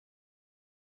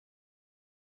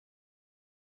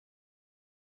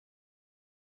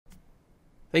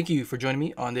Thank you for joining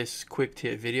me on this quick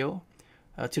tip video.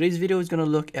 Today's video is going to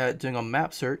look at doing a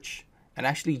map search and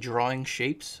actually drawing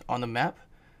shapes on the map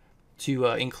to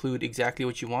include exactly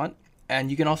what you want.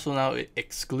 And you can also now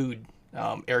exclude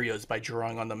areas by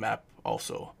drawing on the map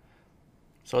also.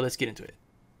 So let's get into it.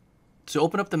 To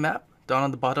open up the map, down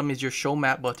on the bottom is your show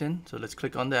map button. So let's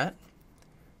click on that.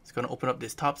 It's going to open up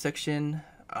this top section.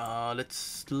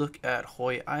 Let's look at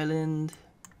Hoi Island.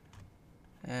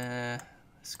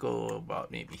 Let's go about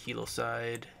maybe Hilo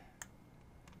side.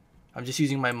 I'm just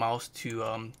using my mouse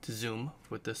to zoom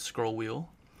with the scroll wheel.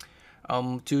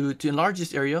 To enlarge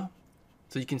this area,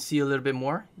 so you can see a little bit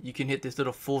more, you can hit this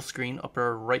little full screen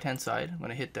upper right hand side. I'm going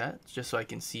to hit that just so I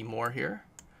can see more here.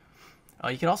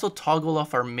 You can also toggle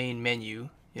off our main menu,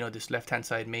 this left hand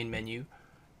side main menu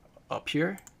up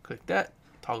here. Click that,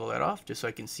 toggle that off just so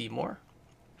I can see more.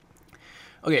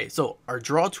 Okay, so our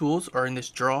draw tools are in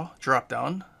this draw drop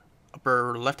down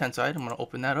upper left hand side. I'm going to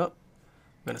open that up.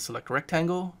 I'm going to select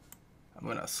rectangle. I'm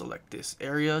going to select this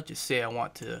area. Just say I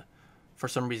want to, for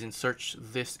some reason, search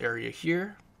this area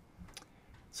here.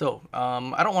 So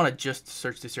I don't want to just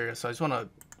search this area. So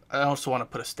I also want to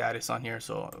put a status on here.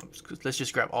 So let's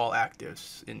just grab all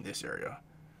actives in this area.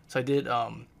 So I did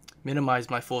minimize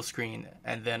my full screen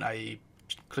and then I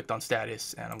clicked on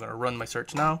status and I'm going to run my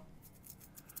search now.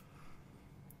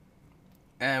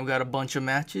 And we got a bunch of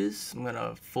matches. I'm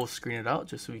gonna full screen it out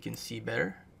just so we can see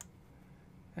better.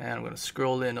 And I'm gonna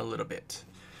scroll in a little bit.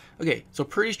 Okay, so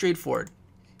pretty straightforward.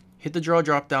 Hit the draw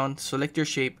drop down, select your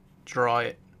shape, draw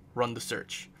it, run the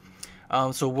search.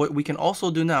 So what we can also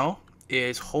do now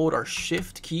is hold our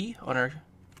shift key on our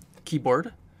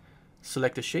keyboard,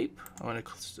 select a shape. I'm gonna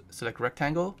select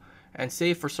rectangle and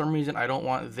say for some reason I don't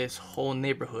want this whole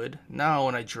neighborhood. Now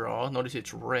when I draw, notice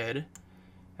it's red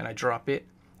and I drop it.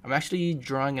 I'm actually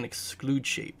drawing an exclude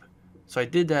shape. So I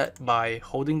did that by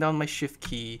holding down my shift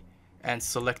key and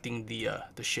selecting the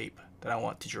shape that I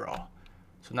want to draw.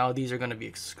 So now these are going to be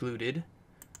excluded.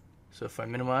 So if I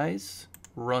minimize,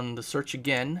 run the search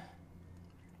again,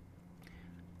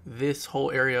 this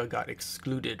whole area got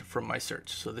excluded from my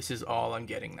search. So this is all I'm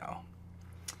getting now.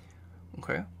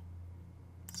 Okay,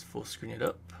 let's full screen it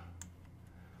up.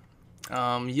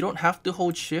 You don't have to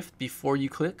hold shift before you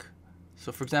click.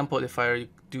 So for example, if I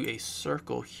do a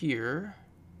circle here,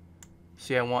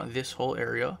 say I want this whole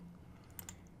area,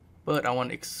 but I want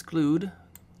to exclude,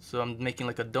 so I'm making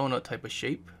like a donut type of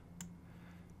shape.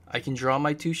 I can draw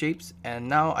my two shapes and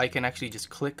now I can actually just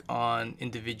click on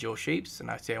individual shapes and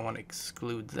I say I want to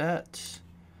exclude that.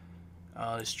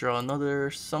 Let's draw another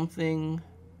something.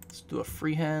 Let's do a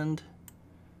freehand.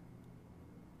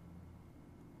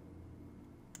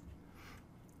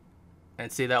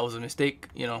 And say that was a mistake,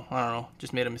 I don't know,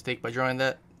 just made a mistake by drawing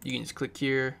that. You can just click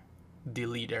here,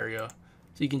 delete area.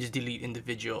 So you can just delete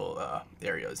individual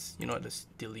areas. Let's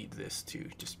delete this too,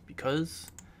 just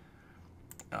because.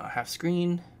 Half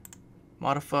screen,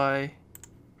 modify,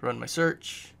 run my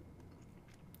search,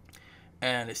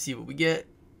 and let's see what we get.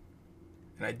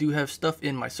 And I do have stuff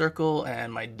in my circle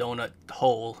and my donut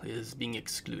hole is being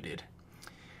excluded.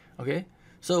 Okay,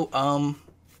 so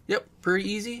yep, pretty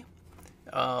easy.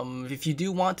 If you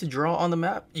do want to draw on the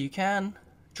map, you can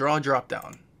draw drop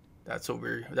down. That's what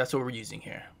we're using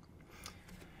here.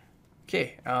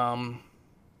 Okay,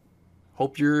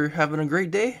 hope you're having a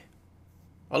great day.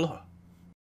 Aloha.